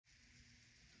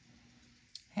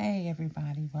Hey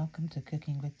everybody, welcome to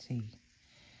Cooking with Tea.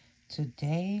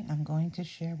 Today I'm going to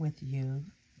share with you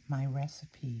my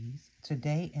recipes.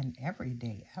 Today and every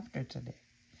day after today,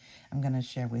 I'm going to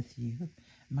share with you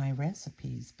my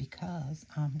recipes because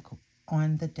I'm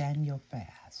on the Daniel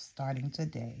fast starting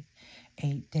today.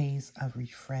 8 days of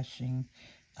refreshing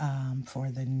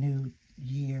for the new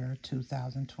year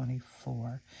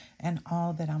 2024 and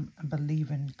all that I'm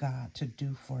believing God to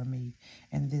do for me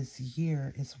in this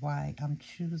year is why I'm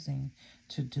choosing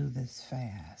to do this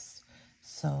fast.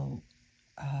 So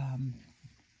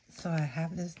I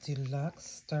have this deluxe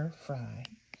stir fry,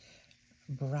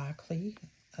 broccoli,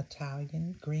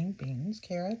 Italian green beans,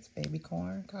 carrots, baby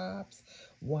corn cobs,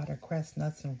 watercress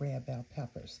nuts, and red bell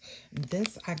peppers.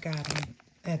 This I got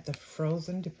at the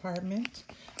frozen department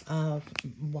of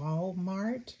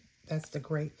Walmart. That's the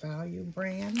Great Value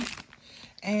brand.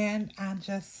 And I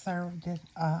just served it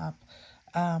up.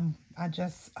 I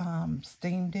just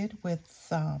steamed it with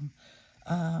some,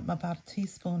 about a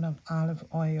teaspoon of olive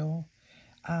oil.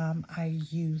 I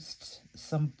used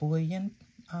some bouillon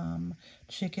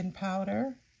chicken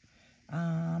powder.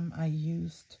 I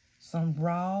used some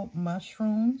raw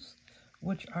mushrooms,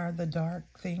 which are the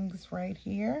dark things right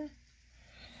here.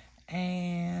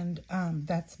 And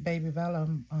that's baby bella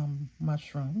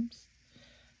mushrooms.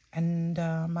 And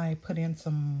I put in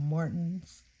some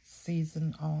Morton's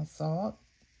seasoned salt,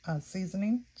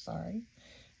 seasoning, sorry.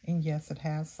 And yes, it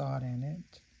has salt in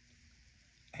it.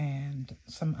 And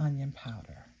some onion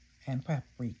powder and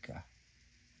paprika.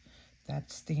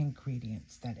 That's the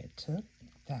ingredients that it took.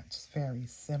 That's very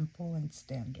simple and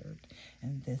standard.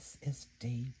 And this is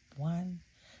day 1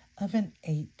 of an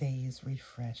 8 days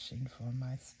refreshing for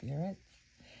my spirit,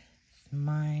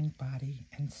 mind, body,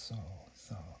 and soul.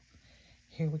 So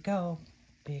here we go.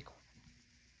 Big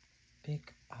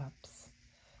ups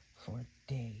for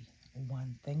day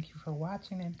 1. Thank you for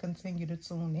watching and continue to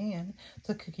tune in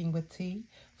to Cooking with Tea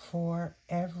for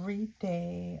every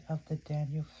day of the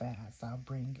Daniel fast. I'll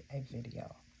bring a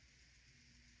video.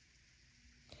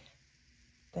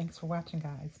 Thanks for watching,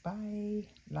 guys. Bye.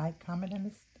 Like, comment,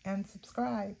 and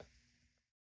subscribe.